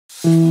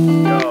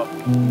Yo,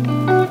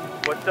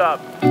 what's up?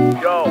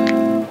 Yo,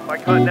 am I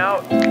cutting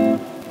out?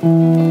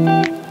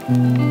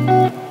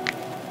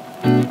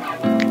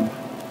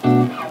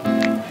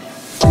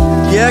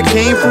 Yeah, I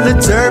came from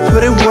the dirt,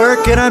 put in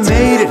work, and I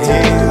made it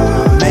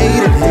here,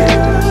 made it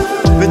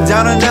here. Been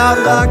down and out,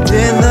 locked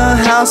in the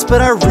house, but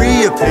I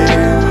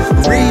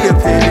reappeared,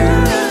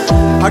 reappeared.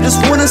 I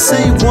just wanna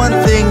say one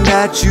thing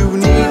that you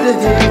need to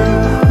hear,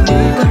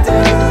 need to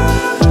hear.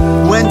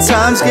 When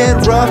times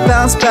get rough,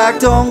 bounce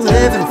back, don't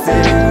live in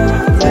fear,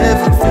 live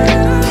in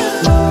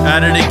fear.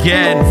 At it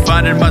again,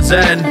 finding my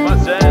zen.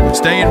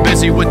 Staying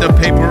busy with the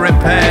paper and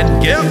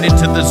pen. Getting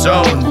into the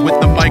zone with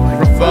the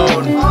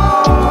microphone.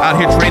 Out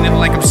here training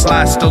like I'm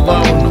sliced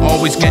alone.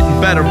 Always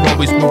getting better,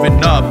 always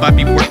moving up. I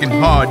be working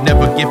hard,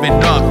 never giving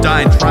up.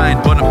 Dying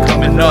trying, but I'm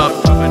coming up.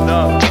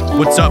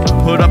 What's up?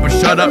 Put up or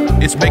shut up.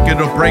 It's make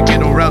it or break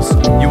it, or else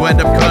you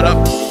end up cut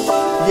up.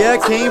 Yeah,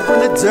 I came from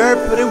the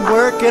dirt, put in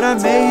work, and I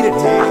made it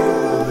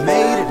here,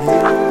 made it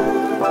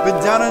here.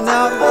 Been down and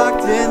out,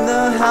 locked in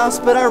the house,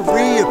 but I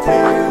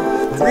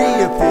reappeared,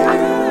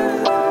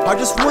 reappeared. I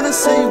just wanna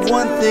say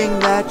one thing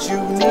that you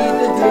need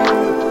to hear,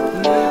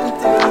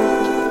 need to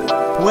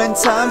hear. When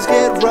times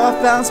get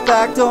rough, bounce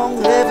back,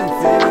 don't live in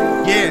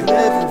fear, yeah,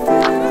 live in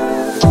fear.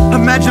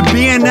 Imagine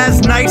being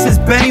as nice as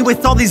Benny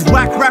with all these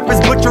whack rappers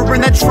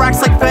butchering their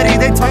tracks like Fetty.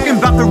 They talking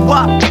about their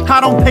wop, I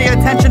don't pay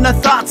attention to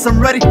thoughts. I'm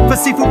ready for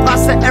seafood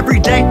pasta every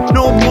day,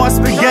 no more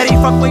spaghetti.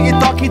 Fuck what you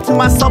thought, keep to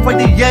myself like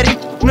the Yeti.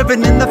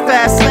 Living in the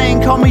fast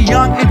lane, call me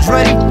young and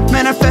dready.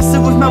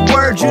 Manifested with my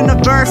words,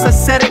 universe, I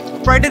said it.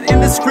 Write it in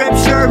the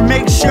scripture,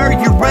 make sure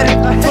you're ready.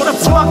 Told up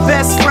to my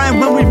best friend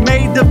when we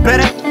made the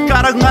bet.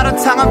 Got a lot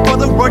of talent for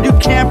the world, you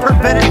can't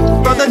prevent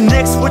it. Brother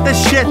Nicks with the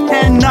shit,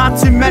 and not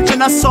to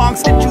mention our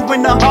songs hit you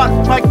in the heart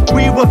like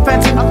we were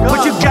fencing.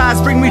 But you guys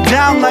bring me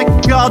down like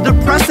y'all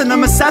depressing.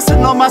 I'm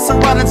assessing all my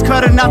surroundings,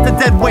 cutting out the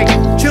dead weight.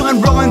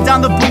 Chillin', rolling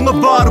down the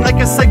boulevard like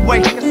a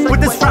Segway.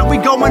 With this rap we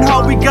going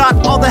hard, we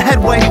got all the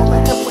headway.